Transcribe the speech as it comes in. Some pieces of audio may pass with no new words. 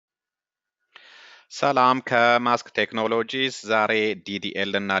ሰላም ከማስክ ቴክኖሎጂስ ዛሬ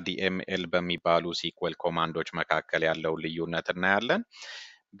DDL እና DML በሚባሉ ሲኩዌል ኮማንዶች መካከል ያለው ልዩነት እናያለን።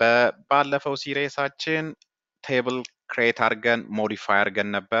 ባለፈው ሲሪየሳችን ቴብል ክሬት አድርገን ሞዲፋይ አድርገን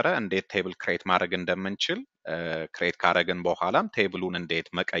ነበረ እንዴት ቴብል ክሬት ማድረግ እንደምንችል ክሬት ካደረግን በኋላም ቴብሉን እንዴት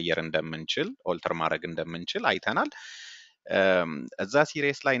መቀየር እንደምንችል ኦልተር ማድረግ እንደምንችል አይተናል። እዛ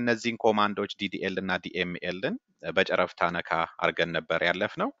ሲሪየስ ላይ እነዚህን ኮማንዶች DDL እና DMLን በጨረፍታ ነካ አድርገን ነበር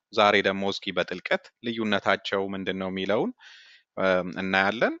ያለፍነው። ዛሬ ደግሞ እስኪ በጥልቀት ልዩነታቸው ምንድነው የሚለውን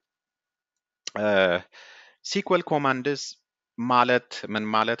እናያለን። ሲኩዌል ኮማንድስ ማለት ምን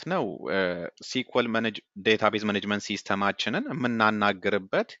ማለት ነው? ሲኩዌል ዴታቤዝ ማኔጅመንት ሲስተማችንን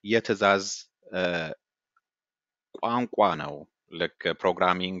የምናናግርበት የትዕዛዝ ቋንቋ ነው። ልክ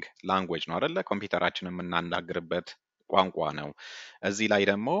ፕሮግራሚንግ ላንጉዌጅ ነው አይደለ? ኮምፒውተራችንን የምናናግርበት ቋንቋ ነው። እዚህ ላይ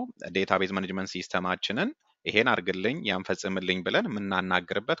ደግሞ ዴታቤዝ ማኔጅመንት ሲስተማችንን ይሄን አድርግልኝ ያን ፈጽምልኝ ብለን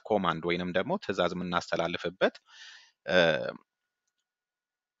የምናናግርበት ኮማንድ ወይንም ደግሞ ትዕዛዝ የምናስተላልፍበት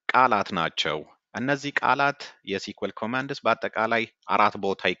ቃላት ናቸው። እነዚህ ቃላት የሲኩዌል ኮማንድስ በአጠቃላይ አራት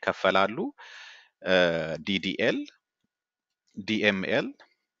ቦታ ይከፈላሉ። DDL፣ DML፣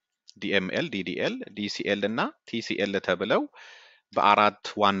 DDL፣ DCL እና TCL ተብለው በአራት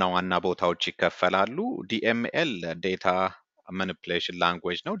ዋና ዋና ቦታዎች ይከፈላሉ። DML ዴታ ማኒፑሌሽን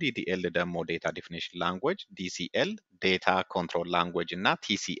ላንጉዌጅ ነው። DDL ደግሞ ዴታ ዲፊኒሽን ላንጉዌጅ፣ DCL ዴታ ኮንትሮል ላንጉዌጅ እና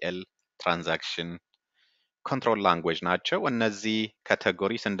TCL ትራንዛክሽን ኮንትሮል ላንጉዌጅ ናቸው። እነዚህ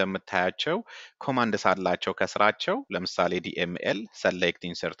ካቴጎሪስ እንደምታያቸው ኮማንድስ አላቸው ከስራቸው። ለምሳሌ DML ሰሌክት፣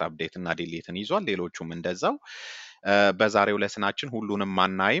 ኢንሰርት፣ አፕዴት እና ዲሊትን ይዟል። ሌሎቹም እንደዛው። በዛሬው ለስናችን ሁሉንም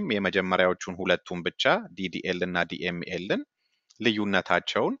ማናይም፣ የመጀመሪያዎቹን ሁለቱን ብቻ DDL እና DMLን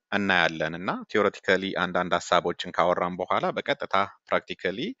ልዩነታቸውን እናያለን እና ቲዮሬቲካሊ አንዳንድ ሀሳቦችን ካወራን በኋላ በቀጥታ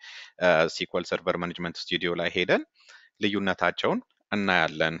ፕራክቲካሊ ሲኩዌል ሰርቨር ማኔጅመንት ስቱዲዮ ላይ ሄደን ልዩነታቸውን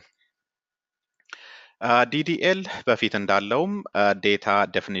እናያለን። DDL በፊት እንዳለውም ዴታ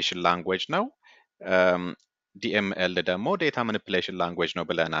ዴፊኒሽን ላንጉዌጅ ነው። DML ደግሞ ዴታ ማኒፑሌሽን ላንጉዌጅ ነው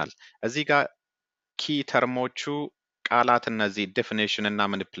ብለናል። እዚህ ጋር ኪ ተርሞቹ ቃላት እነዚህ ዴፊኒሽን እና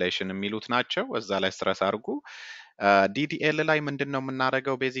ማኒፑሌሽን የሚሉት ናቸው። እዛ ላይ ስትረስ አድርጉ። DDL ላይ ምንድን ነው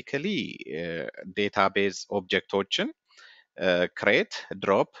የምናደርገው? ቤዚካሊ ዴታቤዝ ኦብጀክቶችን ክሬት፣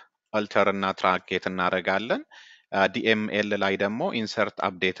 ድሮፕ፣ አልተር እና ትራንኬት እናደርጋለን። DML ላይ ደግሞ ኢንሰርት፣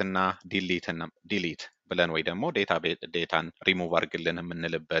 አፕዴት እና ዲሊት ብለን ወይ ደግሞ ዴታን ሪሙቭ አድርግልን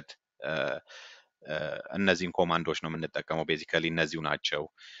የምንልበት እነዚህን ኮማንዶች ነው የምንጠቀመው። ቤዚካሊ እነዚሁ ናቸው።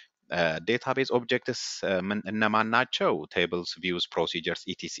 ዴታቤዝ ኦብጀክትስ እነማን ናቸው? ቴብልስ፣ ቪውስ፣ ፕሮሲጀርስ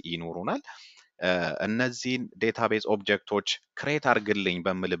ኢቲሲ ይኖሩናል። እነዚህን ዴታቤዝ ኦብጀክቶች ክሬት አድርግልኝ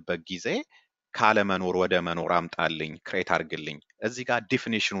በምልበት ጊዜ ካለመኖር ወደ መኖር አምጣልኝ፣ ክሬት አድርግልኝ። እዚህ ጋር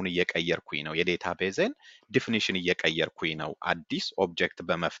ዲፊኒሽኑን እየቀየርኩኝ ነው። የዴታቤዝን ዲፊኒሽን እየቀየርኩኝ ነው አዲስ ኦብጀክት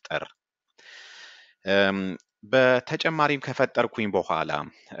በመፍጠር። በተጨማሪም ከፈጠርኩኝ በኋላ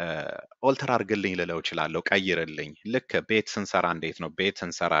ኦልተር አድርግልኝ ልለው እችላለሁ፣ ቀይርልኝ። ልክ ቤት ስንሰራ እንዴት ነው? ቤት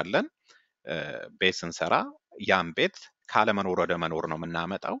እንሰራለን። ቤት ስንሰራ ያን ቤት ካለመኖር ወደ መኖር ነው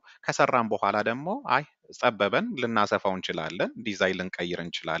የምናመጣው። ከሰራን በኋላ ደግሞ አይ ጸበበን ልናሰፋው እንችላለን፣ ዲዛይን ልንቀይር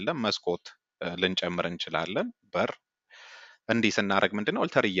እንችላለን፣ መስኮት ልንጨምር እንችላለን፣ በር። እንዲህ ስናደርግ ምንድነው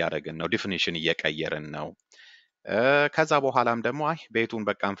ኦልተር እያደረግን ነው፣ ዲፊኒሽን እየቀየርን ነው። ከዛ በኋላም ደግሞ አይ ቤቱን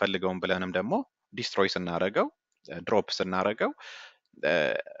በቃ እንፈልገውን ብለንም ደግሞ ዲስትሮይ ስናደርገው፣ ድሮፕ ስናደርገው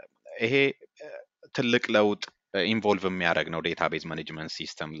ይሄ ትልቅ ለውጥ ኢንቮልቭ የሚያደርግ ነው ዴታቤዝ ማኔጅመንት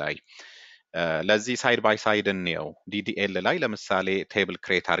ሲስተም ላይ። ለዚህ ሳይድ ባይ ሳይድ እንየው። DDL ላይ ለምሳሌ ቴብል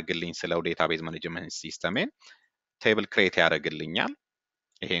ክሬት አድርግልኝ ስለው ዴታቤዝ ማኔጅመንት ሲስተሜን ቴብል ክሬት ያደርግልኛል።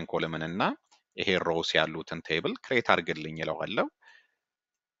 ይሄን ኮለምን እና ይሄን ሮውስ ያሉትን ቴብል ክሬት አድርግልኝ ይለዋለሁ።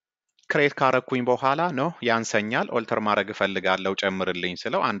 ክሬት ካረኩኝ በኋላ ነው ያንሰኛል፣ ኦልተር ማድረግ እፈልጋለሁ፣ ጨምርልኝ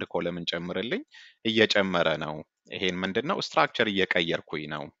ስለው አንድ ኮለምን ጨምርልኝ፣ እየጨመረ ነው። ይሄን ምንድነው ስትራክቸር እየቀየርኩኝ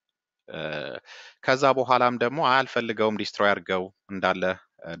ነው። ከዛ በኋላም ደግሞ አልፈልገውም፣ ዲስትሮይ አድርገው እንዳለ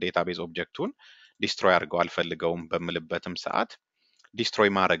ዴታቤዝ ኦብጀክቱን ዲስትሮይ አድርገው አልፈልገውም በምልበትም ሰዓት ዲስትሮይ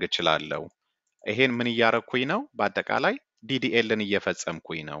ማድረግ እችላለሁ። ይሄን ምን እያረኩኝ ነው? በአጠቃላይ DDLን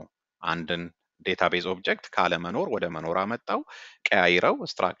እየፈጸምኩኝ ነው። አንድን ዴታቤዝ ኦብጀክት ካለመኖር ወደ መኖር አመጣው፣ ቀያይረው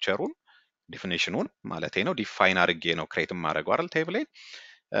ስትራክቸሩን ዲፊኒሽኑን ማለቴ ነው ዲፋይን አድርጌ ነው ክሬት ማድረገው አይደል ቴብሌን።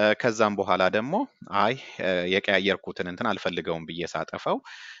 ከዛም በኋላ ደግሞ አይ የቀያየርኩትን እንትን አልፈልገውም ብዬ ሳጠፈው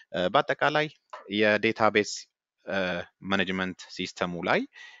በአጠቃላይ የዴታቤዝ ማኔጅመንት ሲስተሙ ላይ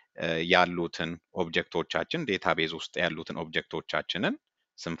ያሉትን ኦብጀክቶቻችን ዴታቤዝ ውስጥ ያሉትን ኦብጀክቶቻችንን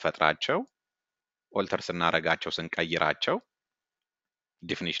ስንፈጥራቸው፣ ኦልተር ስናረጋቸው፣ ስንቀይራቸው፣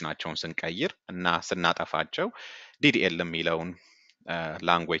 ዲፊኒሽናቸውን ስንቀይር እና ስናጠፋቸው DDL የሚለውን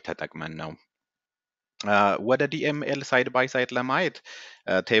ላንጉዌጅ ተጠቅመን ነው ወደ ዲኤምኤል ሳይድ ባይ ሳይድ ለማየት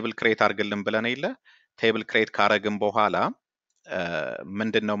ቴብል ክሬት አድርግልን ብለን የለ ቴብል ክሬት ካረግን በኋላ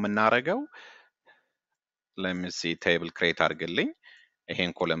ምንድን ነው የምናረገው? ለምሲ ቴብል ክሬት አድርግልኝ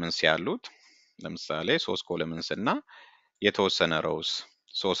ይሄን ኮለምንስ ያሉት ለምሳሌ 3 ኮለምንስ እና የተወሰነ ሮውስ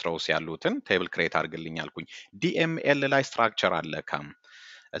 3 ሮውስ ያሉትን ቴብል ክሬት አድርግልኝ አልኩኝ። ዲኤምኤል ላይ ስትራክቸር አለካም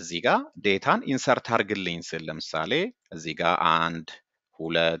እዚህ ጋር ዴታን ኢንሰርት አድርግልኝ ስል ለምሳሌ እዚህ ጋር 1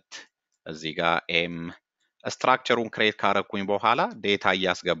 2 እዚህ ጋር ኤም ስትራክቸሩን ክሬት ካረኩኝ በኋላ ዴታ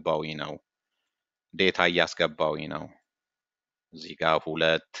እያስገባውኝ ነው እዚህ ጋር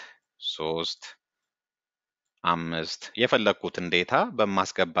 2 3 5 የፈለኩትን ዴታ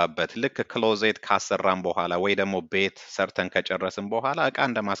በማስገባበት ልክ ክሎዜት ካሰራን በኋላ ወይ ደግሞ ቤት ሰርተን ከጨረስን በኋላ እቃ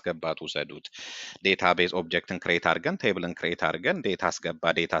እንደማስገባት ውሰዱት። ዴታቤዝ ኦብጀክትን ክሬት አድርገን ቴብልን ክሬት አድርገን ዴታ አስገባ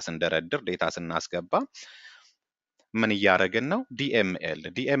ዴታ ስንደረድር ዴታ ስናስገባ ምን እያደረግን ነው?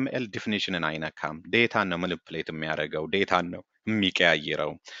 ዲኤምኤል ዲፊኒሽንን አይነካም። ዴታን ነው ማኒፕሌት የሚያደርገው፣ ዴታን ነው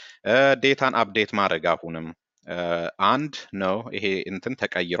የሚቀያይረው። ዴታን አፕዴት ማድረግ አሁንም አንድ ነው ይሄ እንትን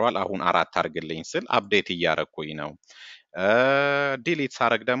ተቀይሯል አሁን 4 አድርግልኝ ስል አፕዴት እያረኩኝ ነው። ዲሊት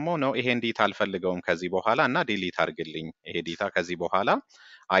ሳረግ ደግሞ ነው ይሄን ዴታ አልፈልገውም ከዚህ በኋላ እና ዲሊት አድርግልኝ ይሄ ዴታ ከዚህ በኋላ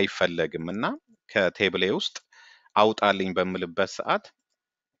አይፈለግም እና ከቴብሌ ውስጥ አውጣልኝ በምልበት ሰዓት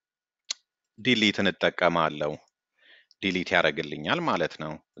ዲሊት እንጠቀማለሁ። ዲሊት ያደርግልኛል ማለት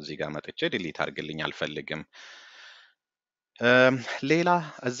ነው። እዚህ ጋር መጥቼ ዲሊት አድርግልኝ አልፈልግም። ሌላ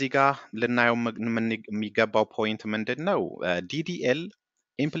እዚህ ጋር ልናየው የሚገባው ፖይንት ምንድን ነው? ዲዲኤል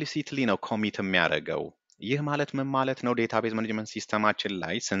ኢምፕሊሲትሊ ነው ኮሚት የሚያደርገው። ይህ ማለት ምን ማለት ነው? ዴታቤዝ ማኔጅመንት ሲስተማችን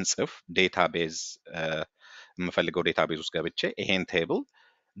ላይ ስንጽፍ ዴታቤዝ የምፈልገው ዴታቤዝ ውስጥ ገብቼ ይሄን ቴብል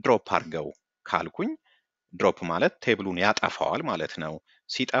ድሮፕ አድርገው ካልኩኝ ድሮፕ ማለት ቴብሉን ያጠፋዋል ማለት ነው።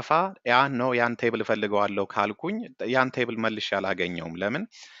 ሲጠፋ ያን ቴብል እፈልገዋለሁ ካልኩኝ ያን ቴብል መልሼ አላገኘውም። ለምን?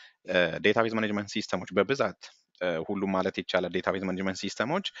 ዴታቤዝ ማኔጅመንት ሲስተሞች በብዛት ሁሉም ማለት ይቻላል ዴታቤዝ ማኔጅመንት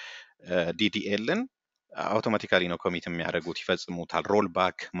ሲስተሞች ዲዲኤልን አውቶማቲካሊ ነው ኮሚት የሚያደርጉት፣ ይፈጽሙታል። ሮል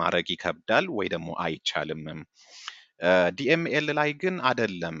ባክ ማድረግ ይከብዳል ወይ ደግሞ አይቻልምም። ዲኤምኤል ላይ ግን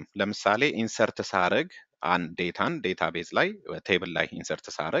አደለም። ለምሳሌ ኢንሰርት ሳረግ ዴታን ዴታቤዝ ላይ ቴብል ላይ ኢንሰርት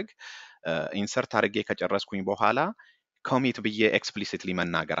ሳረግ ኢንሰርት አድርጌ ከጨረስኩኝ በኋላ ኮሚት ብዬ ኤክስፕሊሲትሊ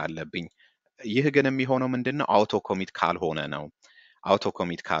መናገር አለብኝ። ይህ ግን የሚሆነው ምንድነው? አውቶ ኮሚት ካልሆነ ነው። አውቶ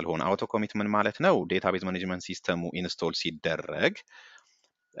ኮሚት ምን ማለት ነው? ዴታቤዝ ማኔጅመንት ሲስተሙ ኢንስቶል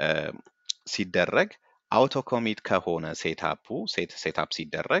ሲደረግ አውቶ ኮሚት ከሆነ ሴታፕ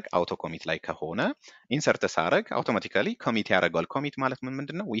ሲደረግ አውቶ ኮሚት ላይ ከሆነ ኢንሰርት ሳረግ አውቶማቲካሊ ኮሚት ያደርገዋል። ኮሚት ማለት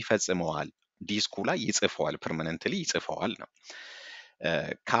ምንድነው? ይፈጽመዋል፣ ዲስኩ ላይ ይጽፈዋል፣ ፐርማነንትሊ ይጽፈዋል ነው።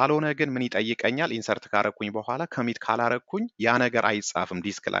 ካልሆነ ግን ምን ይጠይቀኛል? ኢንሰርት ካረኩኝ በኋላ ኮሚት ካላረኩኝ ያ ነገር አይጻፍም፣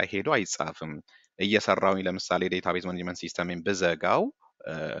 ዲስክ ላይ ሄዶ አይጻፍም። እየሰራውኝ ለምሳሌ ዴታቤዝ ማኔጅመንት ሲስተምን ብዘጋው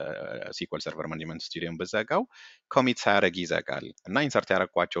ሲኩዌል ሰርቨር ማኔጅመንት ስቱዲዮን ብዘጋው ኮሚት ሳያደርግ ይዘጋል እና ኢንሰርት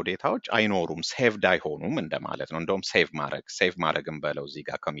ያደረኳቸው ዴታዎች አይኖሩም፣ ሴቭድ አይሆኑም እንደማለት ነው። እንደውም ሴቭ ማድረግም በለው እዚህ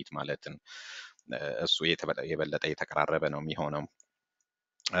ጋር ኮሚት ማለትን እሱ የበለጠ የተቀራረበ ነው የሚሆነው።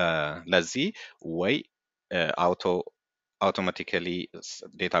 ለዚህ ወይ አውቶማቲካሊ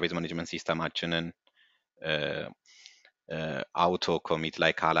ዴታቤዝ ማኔጅመንት ሲስተማችንን አውቶ ኮሚት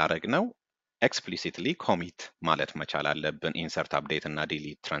ላይ ካላረግ ነው ኤክስፕሊሲትሊ ኮሚት ማለት መቻል አለብን። ኢንሰርት አፕዴት እና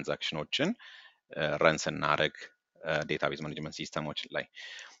ዲሊት ትራንዛክሽኖችን ረን ስናረግ ዴታቤዝ ማኔጅመንት ሲስተሞች ላይ።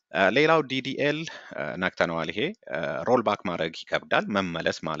 ሌላው ዲዲኤል ነክተነዋል። ይሄ ሮል ባክ ማድረግ ይከብዳል፣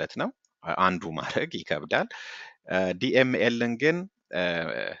 መመለስ ማለት ነው። አንዱ ማድረግ ይከብዳል። ዲኤምኤልን ግን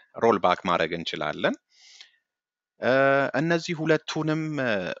ሮል ባክ ማድረግ እንችላለን። እነዚህ ሁለቱንም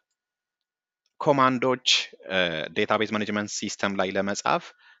ኮማንዶች ዴታቤዝ ማኔጅመንት ሲስተም ላይ ለመጻፍ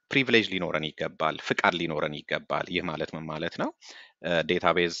ፕሪቪሌጅ ሊኖረን ይገባል፣ ፍቃድ ሊኖረን ይገባል። ይህ ማለት ምን ማለት ነው?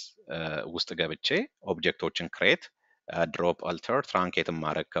 ዴታቤዝ ውስጥ ገብቼ ኦብጀክቶችን ክሬት፣ ድሮፕ፣ አልተር፣ ትራንኬት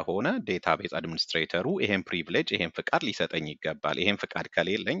ማድረግ ከሆነ ዴታቤዝ አድሚኒስትሬተሩ ይሄን ፕሪቪሌጅ ይሄን ፍቃድ ሊሰጠኝ ይገባል። ይሄን ፍቃድ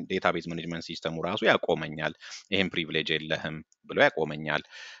ከሌለኝ ዴታቤዝ ማኔጅመንት ሲስተሙ ራሱ ያቆመኛል። ይሄን ፕሪቪሌጅ የለህም ብሎ ያቆመኛል።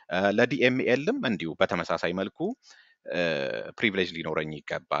 ለዲኤምኤልም እንዲሁ በተመሳሳይ መልኩ ፕሪቪሌጅ ሊኖረኝ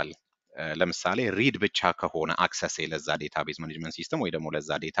ይገባል። ለምሳሌ ሪድ ብቻ ከሆነ አክሰስ ለዛ ዴታቤዝ ማኔጅመንት ሲስተም ወይ ደግሞ ለዛ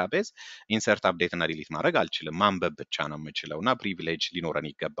ዴታቤዝ ኢንሰርት አፕዴት እና ዲሊት ማድረግ አልችልም፣ ማንበብ ብቻ ነው የምችለው እና ፕሪቪሌጅ ሊኖረን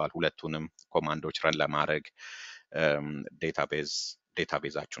ይገባል ሁለቱንም ኮማንዶች ረን ለማድረግ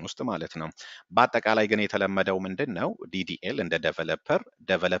ዴታቤዛችን ውስጥ ማለት ነው። በአጠቃላይ ግን የተለመደው ምንድን ነው? ዲዲኤል እንደ ዴቨሎፐር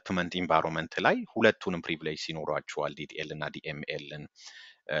ዴቨሎፕመንት ኢንቫይሮንመንት ላይ ሁለቱንም ፕሪቪሌጅ ሲኖሯቸዋል ዲዲኤል እና ዲኤምኤልን።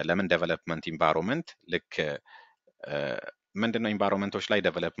 ለምን? ዴቨሎፕመንት ኢንቫይሮንመንት ልክ ምንድነው ኢንቫይሮንመንቶች ላይ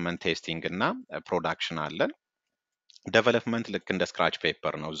ዴቨሎፕመንት፣ ቴስቲንግ እና ፕሮዳክሽን አለን። ዴቨሎፕመንት ልክ እንደ ስክራች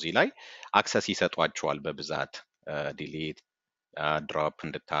ፔፐር ነው። እዚህ ላይ አክሰስ ይሰጧቸዋል በብዛት ዲሊት ድሮፕ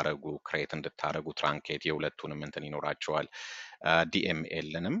እንድታረጉ ክሬት እንድታረጉ ትራንኬት የሁለቱንም እንትን ይኖራቸዋል።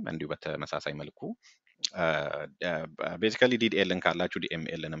 ዲኤምኤልንም እንዲሁ በተመሳሳይ መልኩ ቤዚካሊ ዲዲኤልን ካላችሁ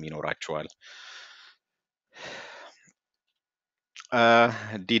ዲኤምኤልንም ይኖራቸዋል።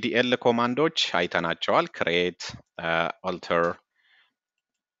 ዲዲኤል ኮማንዶች አይተናቸዋል። ክሬት፣ ኦልተር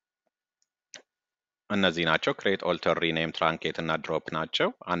እነዚህ ናቸው። ክሬት፣ ኦልተር፣ ሪኔም፣ ትራንኬት እና ድሮፕ ናቸው።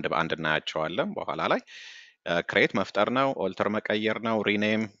 አንድ በአንድ እናያቸዋለን በኋላ ላይ። ክሬት መፍጠር ነው። ኦልተር መቀየር ነው።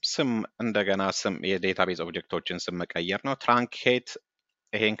 ሪኔም ስም እንደገና ስም የዴታቤዝ ኦብጀክቶችን ስም መቀየር ነው። ትራንኬት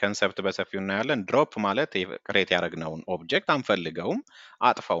ይሄን ኮንሰፕት በሰፊው እናያለን። ድሮፕ ማለት ክሬት ያደረግነውን ኦብጀክት አንፈልገውም፣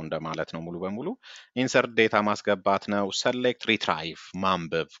 አጥፋው እንደማለት ነው ሙሉ በሙሉ። ኢንሰርት ዴታ ማስገባት ነው። ሰሌክት ሪትራይቭ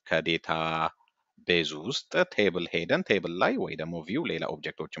ማንበብ ከዴታ ቤዝ ውስጥ ቴብል ሄደን ቴብል ላይ ወይ ደግሞ ቪው ሌላ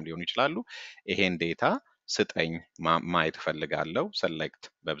ኦብጀክቶችም ሊሆኑ ይችላሉ። ይሄን ዴታ ስጠኝ ማየት እፈልጋለሁ። ሰሌክት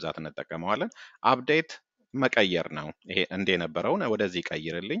በብዛት እንጠቀመዋለን። አፕዴት መቀየር ነው። ይሄ እንደ የነበረውን ወደዚህ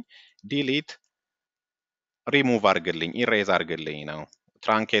ቀይርልኝ። ዲሊት ሪሙቭ አርግልኝ፣ ኢሬዝ አርግልኝ ነው።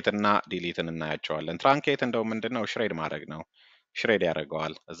 ትራንኬት እና ዲሊትን እናያቸዋለን። ትራንኬት እንደው ምንድነው ሽሬድ ማድረግ ነው። ሽሬድ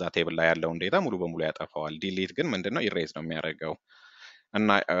ያደርገዋል። እዛ ቴብል ላይ ያለውን ዴታ ሙሉ በሙሉ ያጠፋዋል። ዲሊት ግን ምንድነው ኢሬዝ ነው የሚያደርገው። እና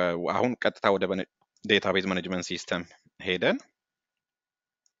አሁን ቀጥታ ወደ ዴታቤዝ ማኔጅመንት ሲስተም ሄደን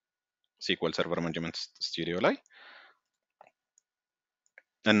ሲክወል ሰርቨር ማኔጅመንት ስቱዲዮ ላይ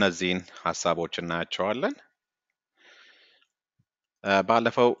እነዚህን ሀሳቦች እናያቸዋለን።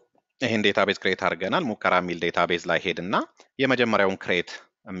 ባለፈው ይሄን ዴታቤዝ ክሬት አድርገናል። ሙከራ የሚል ዴታቤዝ ላይ ሄድና የመጀመሪያውን ክሬት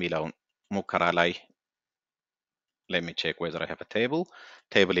የሚለውን ሙከራ ላይ let me check whether I have a table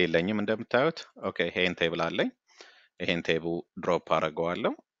ቴብል የለኝም እንደምታዩት። ኦኬ ይሄን ቴብል አለኝ። ይሄን ቴብል ድሮፕ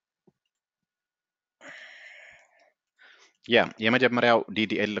አደርገዋለሁ። ያ የመጀመሪያው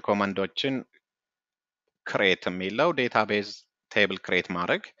ዲዲኤል ኮማንዶችን ክሬት የሚለው ዴታቤዝ ቴብል ክሬት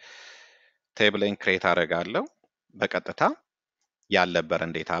ማድረግ። ቴብልን ክሬት አደርጋለሁ በቀጥታ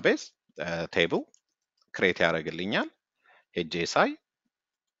ያልነበረን ዴታቤዝ ቴብል ክሬት ያደርግልኛል። ሄጄ ሳይ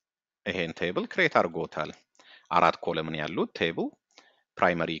ይሄን ቴብል ክሬት አድርጎታል። 4 ኮለምን ያሉት ቴብል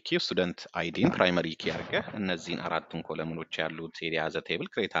ፕራይመሪ ኪ ስቱደንት አይዲን ፕራይመሪ ኪ አድርገህ እነዚህን 4ቱን ኮለምኖች ያሉት የያዘ ቴብል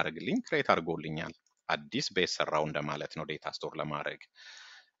ክሬት አድርጎልኛል። አዲስ ቤዝ ሰራው እንደማለት ነው ዴታ ስቶር ለማድረግ።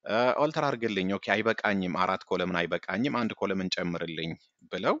 ኦልተር አድርግልኝ። ኦኬ አይበቃኝም፣ 4 ኮለምን አይበቃኝም፣ 1 ኮለምን ጨምርልኝ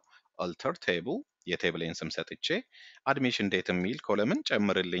ብለው ኦልተር ቴብል የቴብሌን ስም ሰጥቼ አድሚሽን ዴት የሚል ኮለምን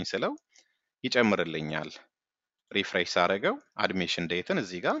ጨምርልኝ ስለው ይጨምርልኛል። ሪፍሬሽ አደረገው አድሚሽን ዴትን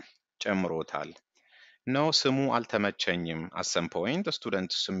እዚህ ጋር ጨምሮታል። ነው ስሙ አልተመቸኝም፣ አሰም ፖይንት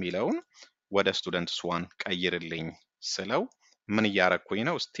ስቱደንትስ የሚለውን ወደ ስቱደንትስ ዋን ቀይርልኝ ስለው ምን እያረኩኝ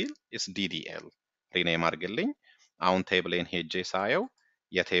ነው? ስቲል ኢስ ዲዲኤል ሪኔም አድርግልኝ። አሁን ቴብሌን ሄጄ ሳየው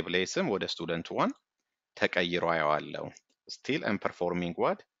የቴብሌ ስም ወደ ስቱደንት ዋን ተቀይሮ አየዋለሁ። ስቲል አም ፐርፎርሚንግ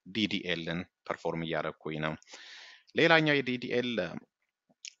ዋት ዲዲኤልን ፐርፎርም እያረኩኝ ነው። ሌላኛው የዲዲኤል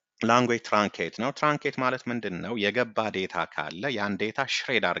ላንጉዌጅ ትራንኬት ነው። ትራንኬት ማለት ምንድን ነው? የገባ ዴታ ካለ ያን ዴታ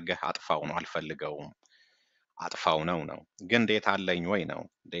ሽሬድ አድርገህ አጥፋው ነው። አልፈልገውም አጥፋው ነው። ግን ዴታ አለኝ ወይ ነው።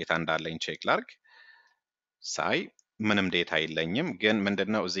 ዴታ እንዳለኝ ቼክ ላርግ ሳይ ምንም ዴታ የለኝም። ግን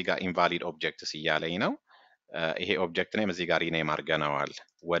ምንድነው እዚህ ጋር ኢንቫሊድ ኦብጀክትስ እያለኝ ነው። ይሄ ኦብጀክት ኔም እዚህ ጋር ሪኔም አድርገነዋል።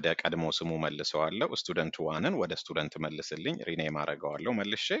 ወደ ቀድሞ ስሙ መልሰዋለሁ። ስቱደንት ዋንን ወደ ስቱደንት መልስልኝ፣ ሪኔም አደርገዋለሁ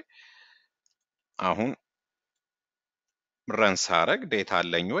መልሼ። አሁን ረን ሳረግ ዴታ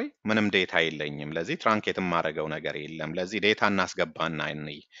አለኝ ወይ? ምንም ዴታ የለኝም። ለዚህ ትራንኬት የማደርገው ነገር የለም። ለዚህ ዴታ እናስገባና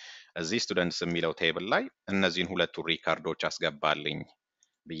እንይ። እዚህ ስቱደንትስ የሚለው ቴብል ላይ እነዚህን ሁለቱ ሪካርዶች አስገባልኝ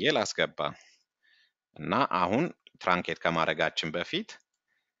ብዬ ላስገባ እና አሁን ትራንኬት ከማድረጋችን በፊት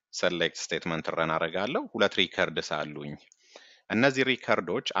ሰሌክት ስቴትመንት ረን አደርጋለሁ። 2 ሪከርድስ አሉኝ። እነዚህ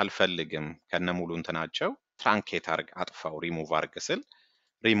ሪከርዶች አልፈልግም ከነሙሉ እንትናቸው ትራንኬት አርግ አጥፋው ሪሙቭ አርግ ስል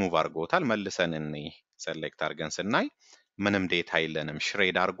ሪሙቭ አርጎታል። መልሰን እንይ። ሰሌክት አርገን ስናይ ምንም ዴታ የለንም።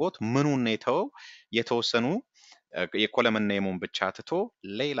 ሽሬድ አርጎት ምኑን ነው የተወው? የተወሰኑ የኮለምን ኔሙን ብቻ ትቶ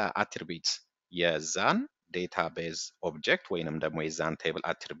ሌላ አትሪቢዩትስ የዛን ዴታቤዝ ኦብጀክት ወይንም ደግሞ የዛን ቴብል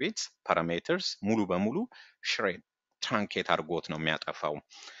አትሪቢዩትስ ፓራሜተርስ ሙሉ በሙሉ ሽሬድ ትራንኬት አርጎት ነው የሚያጠፋው።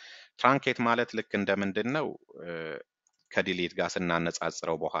 ትራንኬት ማለት ልክ እንደ ምንድን ነው ከዲሊት ጋር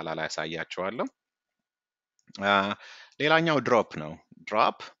ስናነጻጽረው በኋላ ላይ ያሳያቸዋለሁ። ሌላኛው ድሮፕ ነው።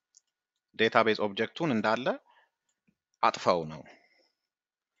 ድሮፕ ዴታቤዝ ኦብጀክቱን እንዳለ አጥፋው ነው።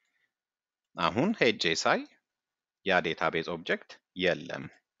 አሁን ሄጄ ሳይ ያ ዴታቤዝ ኦብጀክት የለም።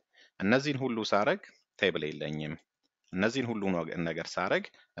 እነዚህን ሁሉ ሳረግ ቴብል የለኝም። እነዚህን ሁሉ ነገር ሳረግ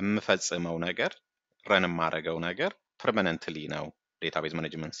የምፈጽመው ነገር ረን የማረገው ነገር ፐርማነንትሊ ነው ዴታቤዝ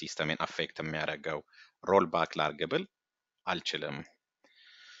ማኔጅመንት ሲስተምን አፌክት የሚያደርገው። ሮል ባክ ላርግ ብል አልችልም።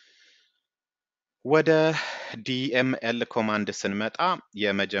 ወደ ዲኤምኤል ኮማንድ ስንመጣ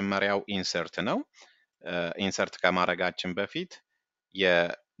የመጀመሪያው ኢንሰርት ነው። ኢንሰርት ከማድረጋችን በፊት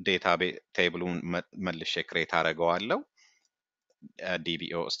የዴታ ቴብሉን መልሼ ክሬት አደርገዋለሁ።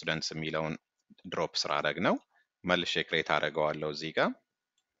 ዲቢኦ ስቱደንትስ የሚለውን ድሮፕ ስላደረግ ነው መልሼ ክሬት አደርገዋለሁ እዚህ ጋር።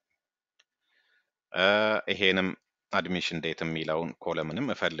 ይሄንም አድሚሽን ዴት የሚለውን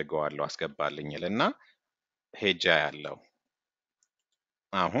ኮለምንም እፈልገዋለሁ አስገባልኝ እና ሄጃ ያለው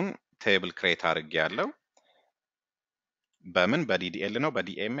አሁን ቴብል ክሬት አድርጌ ያለው በምን በዲዲኤል ነው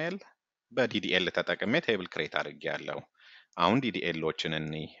በዲኤምኤል በዲዲኤል ተጠቅሜ ቴብል ክሬት አድርጌ ያለው። አሁን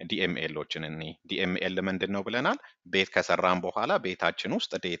ዲኤምኤሎችን ዲኤምኤል ምንድን ነው ብለናል? ቤት ከሰራን በኋላ ቤታችን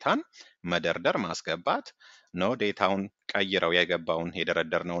ውስጥ ዴታን መደርደር ማስገባት ነው። ዴታውን ቀይረው የገባውን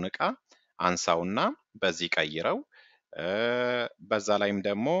የደረደርነውን እቃ አንሳውና በዚህ ቀይረው። በዛ ላይም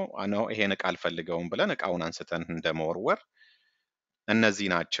ደግሞ ነው ይሄን እቃ አልፈልገውም ብለን እቃውን አንስተን እንደመወርወር። እነዚህ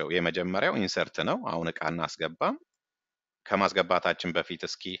ናቸው። የመጀመሪያው ኢንሰርት ነው። አሁን እቃ እናስገባ። ከማስገባታችን በፊት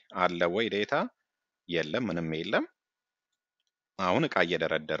እስኪ አለ ወይ ዴታ? የለም፣ ምንም የለም። አሁን እቃ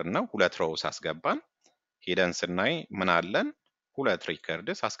እየደረደርን ነው። 2 ሮውስ አስገባን። ሄደን ስናይ ምን አለን? 2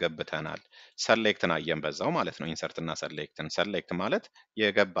 ሪከርድስ አስገብተናል። ሰሌክትን አየን በዛው ማለት ነው። ኢንሰርት እና ሰሌክትን። ሰሌክት ማለት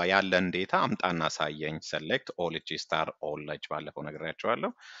የገባ ያለን ዴታ አምጣና ሳየኝ። ሰሌክት ኦል እቺ ስታር ኦል ነች፣ ባለፈው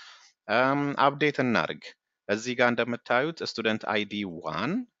ነግሬያቸዋለሁ። አፕዴት እናርግ። እዚህ ጋር እንደምታዩት ስቱደንት አይዲ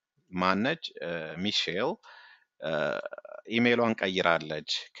 1 ማነች? ሚሼል ኢሜሏን ቀይራለች።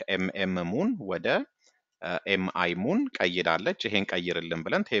 ከኤምኤም ሙን ወደ ኤምአይ ሙን ቀይራለች። ይሄን ቀይርልን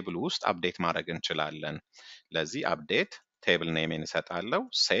ብለን ቴብል ውስጥ አፕዴት ማድረግ እንችላለን። ለዚህ አፕዴት ቴብል ኔምን እሰጣለሁ።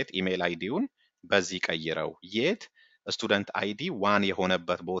 ሴት ኢሜል አይዲውን በዚህ ቀይረው። የት? ስቱደንት አይዲ 1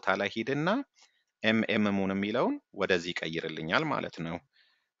 የሆነበት ቦታ ላይ ሂድና ኤምኤም ሙን የሚለውን ወደዚህ ቀይርልኛል ማለት ነው።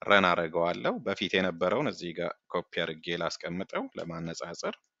 ረን አደርገዋለሁ። በፊት የነበረውን እዚህ ጋር ኮፒ አድርጌ ላስቀምጠው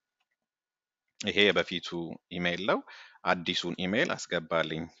ለማነጻጸር። ይሄ የበፊቱ ኢሜል ነው። አዲሱን ኢሜል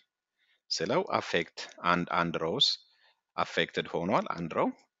አስገባልኝ ስለው አፌክት አንድ ሮውስ አፌክትድ ሆኗል። አንድ ሮው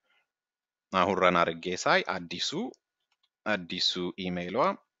አሁን ረን አድርጌ ሳይ አዲሱ ኢሜይሏ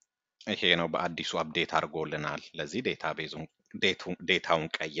ይሄ ነው። በአዲሱ አፕዴት አድርጎልናል። ለዚህ ዴታውን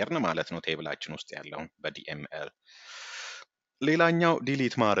ቀየርን ማለት ነው፣ ቴብላችን ውስጥ ያለውን በዲኤምኤል። ሌላኛው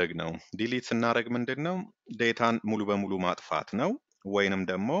ዲሊት ማድረግ ነው። ዲሊት ስናደርግ ምንድን ነው? ዴታን ሙሉ በሙሉ ማጥፋት ነው። ወይንም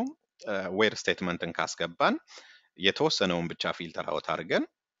ደግሞ ዌር ስቴትመንትን ካስገባን የተወሰነውን ብቻ ፊልተር አውት አድርገን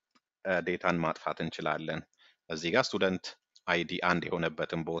ዴታን ማጥፋት እንችላለን። እዚህ ጋር ስቱደንት አይዲ 1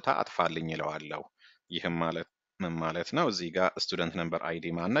 የሆነበትን ቦታ አጥፋልኝ ይለዋለሁ። ይህም ማለት ምን ማለት ነው? እዚህ ጋር ስቱደንት ነምበር አይዲ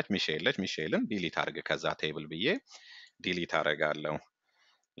ማናች? ሚሼለች። ሚሼልን ዲሊት አድርግ ከዛ ቴብል ብዬ ዲሊት አደርጋለሁ።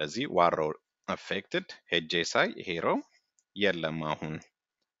 ለዚህ ዋሮ አፌክትድ ሄጄ ሳይ ሄሮ የለም። አሁን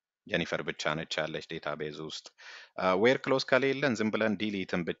ጀኒፈር ብቻ ነች ያለች ዴታቤዝ ውስጥ። ዌር ክሎዝ ከሌለን ዝም ብለን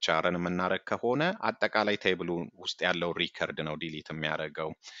ዲሊትን ብቻ ረን የምናደርግ ከሆነ አጠቃላይ ቴብሉ ውስጥ ያለው ሪከርድ ነው ዲሊት የሚያደርገው።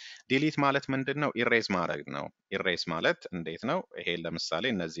 ዲሊት ማለት ምንድን ነው? ኢሬዝ ማድረግ ነው። ኢሬዝ ማለት እንዴት ነው? ይሄን ለምሳሌ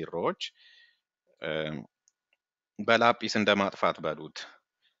እነዚህ ሮዎች በላጲስ እንደማጥፋት በሉት።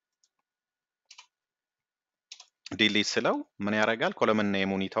 ዲሊት ስለው ምን ያደርጋል? ኮለምና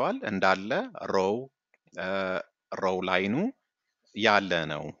ኔሙን ይተዋል እንዳለ ሮው ላይኑ ያለ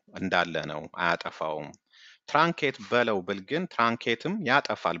ነው እንዳለ ነው፣ አያጠፋውም። ትራንኬት በለው ብል ግን ትራንኬትም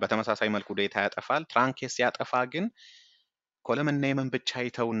ያጠፋል። በተመሳሳይ መልኩ ዴታ ያጠፋል። ትራንኬት ሲያጠፋ ግን ኮለምን ኔምን ብቻ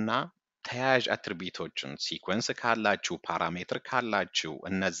ይተውና ተያያዥ አትሪቢዩቶችን ሲኩዌንስ ካላችሁ ፓራሜትር ካላችሁ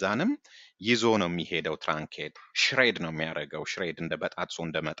እነዛንም ይዞ ነው የሚሄደው። ትራንኬት ሽሬድ ነው የሚያደርገው። ሽሬድ እንደ በጣጥሶ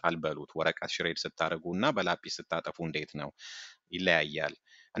እንደመጣል በሉት። ወረቀት ሽሬድ ስታደርጉ እና በላጲስ ስታጠፉ እንዴት ነው? ይለያያል።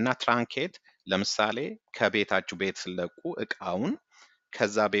 እና ትራንኬት ለምሳሌ ከቤታችሁ ቤት ስለቁ እቃውን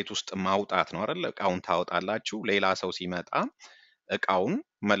ከዛ ቤት ውስጥ ማውጣት ነው አይደል? እቃውን ታወጣላችሁ። ሌላ ሰው ሲመጣ እቃውን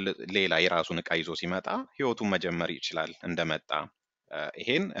ሌላ የራሱን እቃ ይዞ ሲመጣ ህይወቱን መጀመር ይችላል እንደመጣ።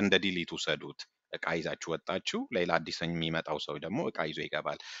 ይሄን እንደ ዲሊት ውሰዱት። እቃ ይዛችሁ ወጣችሁ፣ ሌላ አዲስ የሚመጣው ሰው ደግሞ እቃ ይዞ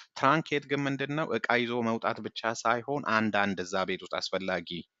ይገባል። ትራንኬት ግን ምንድነው? እቃ ይዞ መውጣት ብቻ ሳይሆን አንዳንድ እዛ ቤት ውስጥ አስፈላጊ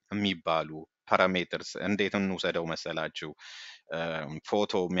የሚባሉ ፓራሜትርስ እንዴት እንውሰደው መሰላችሁ?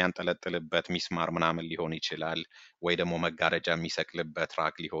 ፎቶ የሚያንጠለጥልበት ሚስማር ምናምን ሊሆን ይችላል፣ ወይ ደግሞ መጋረጃ የሚሰቅልበት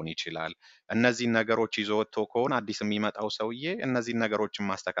ራክ ሊሆን ይችላል። እነዚህን ነገሮች ይዞ ወጥቶ ከሆነ አዲስ የሚመጣው ሰውዬ እነዚህን ነገሮችን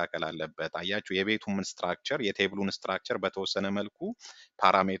ማስተካከል አለበት። አያችሁ፣ የቤቱን ስትራክቸር የቴብሉን ስትራክቸር በተወሰነ መልኩ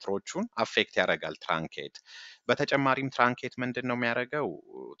ፓራሜትሮቹን አፌክት ያደርጋል ትራንኬት። በተጨማሪም ትራንኬት ምንድን ነው የሚያደርገው?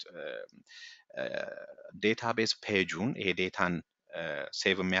 ዴታቤዝ ፔጁን ይሄ ዴታን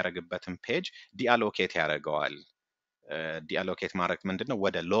ሴቭ የሚያደርግበትን ፔጅ ዲአሎኬት ያደርገዋል። ዲአሎኬት ማድረግ ምንድነው?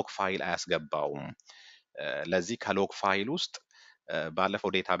 ወደ ሎክ ፋይል አያስገባውም። ለዚህ ከሎክ ፋይል ውስጥ ባለፈው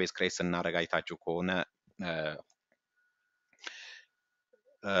ዴታቤዝ ክሬት ስናደርግ አይታችሁ ከሆነ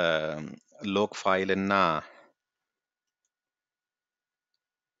ሎክ ፋይል እና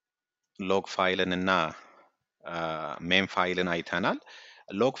ሎግ ፋይልን እና ሜን ፋይልን አይተናል።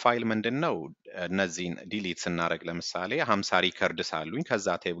 ሎግ ፋይል ምንድን ነው? እነዚህን ዲሊት ስናደርግ ለምሳሌ 50 ሪከርድስ አሉኝ። ከዛ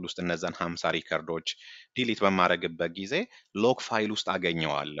ቴብል ውስጥ እነዛን 50 ሪከርዶች ዲሊት በማድረግበት ጊዜ ሎግ ፋይል ውስጥ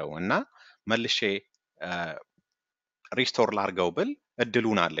አገኘዋለሁ እና መልሼ ሪስቶር ላርገው ብል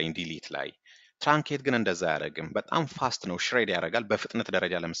እድሉን አለኝ ዲሊት ላይ። ትራንኬት ግን እንደዛ አያደርግም። በጣም ፋስት ነው፣ ሽሬድ ያደርጋል በፍጥነት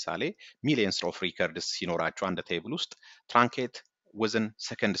ደረጃ። ለምሳሌ ሚሊየንስ ኦፍ ሪከርድስ ሲኖራቸው አንድ ቴብል ውስጥ ትራንኬት ውዝን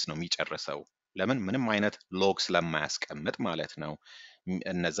ሰከንድስ ነው የሚጨርሰው። ለምን? ምንም አይነት ሎግ ስለማያስቀምጥ ማለት ነው።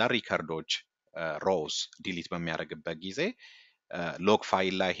 እነዛ ሪከርዶች ሮውስ ዲሊት በሚያደርግበት ጊዜ ሎግ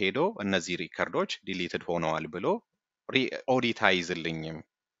ፋይል ላይ ሄዶ እነዚህ ሪከርዶች ዲሊትድ ሆነዋል ብሎ ኦዲት አይዝልኝም።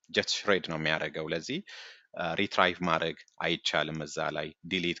 ጀስት ሽሬድ ነው የሚያደርገው። ለዚህ ሪትራይቭ ማድረግ አይቻልም እዛ ላይ።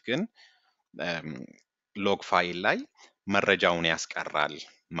 ዲሊት ግን ሎግ ፋይል ላይ መረጃውን ያስቀራል።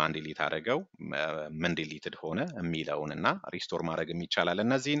 ማን ዲሊት አደረገው፣ ምን ዲሊትድ ሆነ የሚለውን እና ሪስቶር ማድረግም ይቻላል።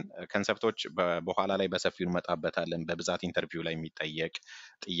 እነዚህን ከንሰፕቶች በኋላ ላይ በሰፊው እንመጣበታለን። በብዛት ኢንተርቪው ላይ የሚጠየቅ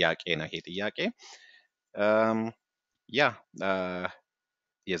ጥያቄ ነው ይሄ ጥያቄ። ያ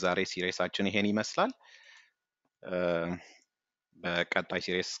የዛሬ ሲሪየሳችን ይሄን ይመስላል። በቀጣይ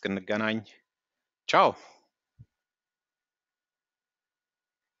ሲሪየስ እስክንገናኝ ቻው።